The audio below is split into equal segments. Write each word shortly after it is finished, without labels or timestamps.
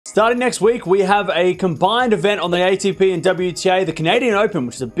Starting next week, we have a combined event on the ATP and WTA, the Canadian Open,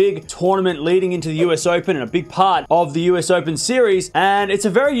 which is a big tournament leading into the US Open and a big part of the US Open series. And it's a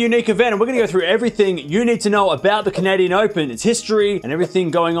very unique event, and we're going to go through everything you need to know about the Canadian Open, its history, and everything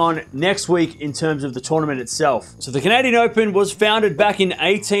going on next week in terms of the tournament itself. So the Canadian Open was founded back in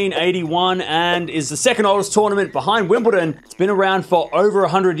 1881 and is the second oldest tournament behind Wimbledon. It's been around for over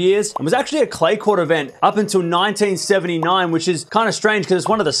 100 years and was actually a clay court event up until 1979, which is kind of strange because it's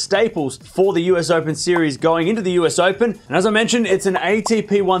one of the staples for the US Open series going into the US Open. And as I mentioned, it's an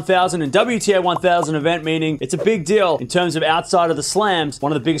ATP 1000 and WTA 1000 event, meaning it's a big deal in terms of outside of the slams,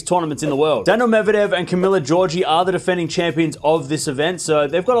 one of the biggest tournaments in the world. Daniil Medvedev and Camila Giorgi are the defending champions of this event, so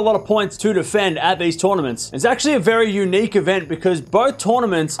they've got a lot of points to defend at these tournaments. It's actually a very unique event because both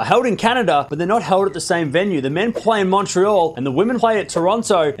tournaments are held in Canada, but they're not held at the same venue. The men play in Montreal and the women play at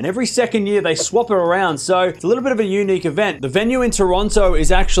Toronto, and every second year they swap it around, so it's a little bit of a unique event. The venue in Toronto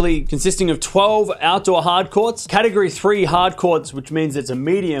is actually consisting of 12 outdoor hard courts, category 3 hard courts, which means it's a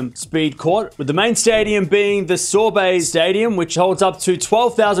medium speed court, with the main stadium being the Sorbet Stadium, which holds up to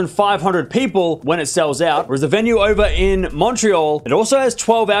 12,500 people when it sells out, whereas the venue over in Montreal, it also has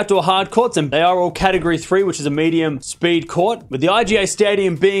 12 outdoor hard courts, and they are all category 3, which is a medium speed court, with the IGA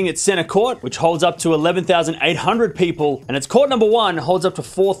Stadium being its center court, which holds up to 11,800 people, and its court number 1 holds up to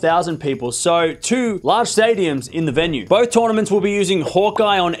 4,000 people, so 2 large stadiums in the venue. Both tournaments will be using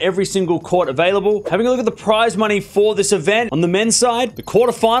Hawkeye on every single court available. Having a look at the prize money for this event, on the men's side, the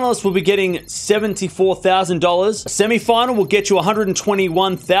quarterfinalists will be getting $74,000. A semi-final will get you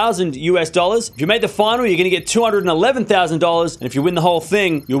 $121,000 US dollars. If you make the final, you're going to get $211,000, and if you win the whole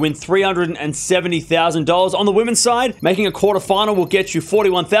thing, you'll win $370,000. On the women's side, making a quarterfinal will get you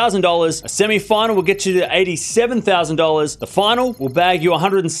 $41,000. A semi-final will get you to $87,000. The final will bag you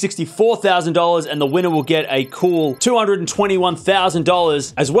 $164,000, and the winner will get a cool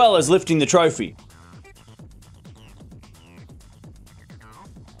 $221,000, as well as lifting the trophy.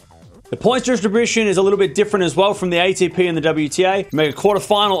 The points distribution is a little bit different as well from the ATP and the WTA. If you make a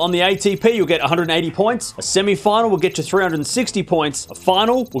quarterfinal on the ATP, you'll get 180 points. A semi-final will get you 360 points. A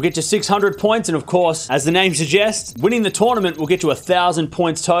final will get you 600 points. And of course, as the name suggests, winning the tournament will get you 1,000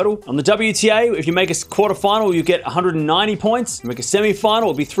 points total. On the WTA, if you make a quarterfinal, you get 190 points. If you make a semi-final,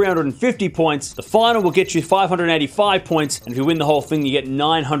 it'll be 350 points. The final will get you 585 points. And if you win the whole thing, you get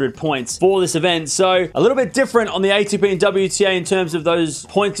 900 points for this event. So a little bit different on the ATP and WTA in terms of those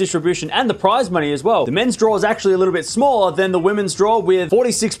points distribution and the prize money as well. The men's draw is actually a little bit smaller than the women's draw, with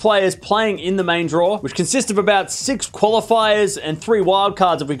 46 players playing in the main draw, which consists of about 6 qualifiers and 3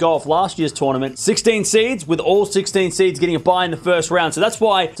 wildcards if we go off last year's tournament. 16 seeds, with all 16 seeds getting a bye in the first round, so that's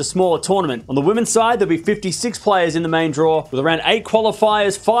why it's a smaller tournament. On the women's side, there'll be 56 players in the main draw, with around 8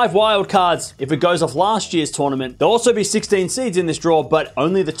 qualifiers, 5 wildcards if it goes off last year's tournament. There'll also be 16 seeds in this draw, but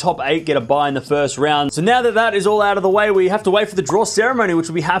only the top 8 get a bye in the first round. So now that that is all out of the way, we have to wait for the draw ceremony, which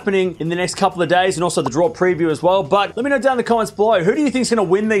will be happening in the next couple of days, and also the draw preview as well. But let me know down in the comments below, who do you think is going to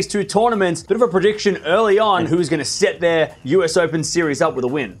win these 2 tournaments? Bit of a prediction early on, who is going to set their US Open series up with a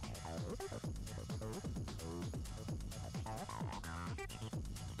win.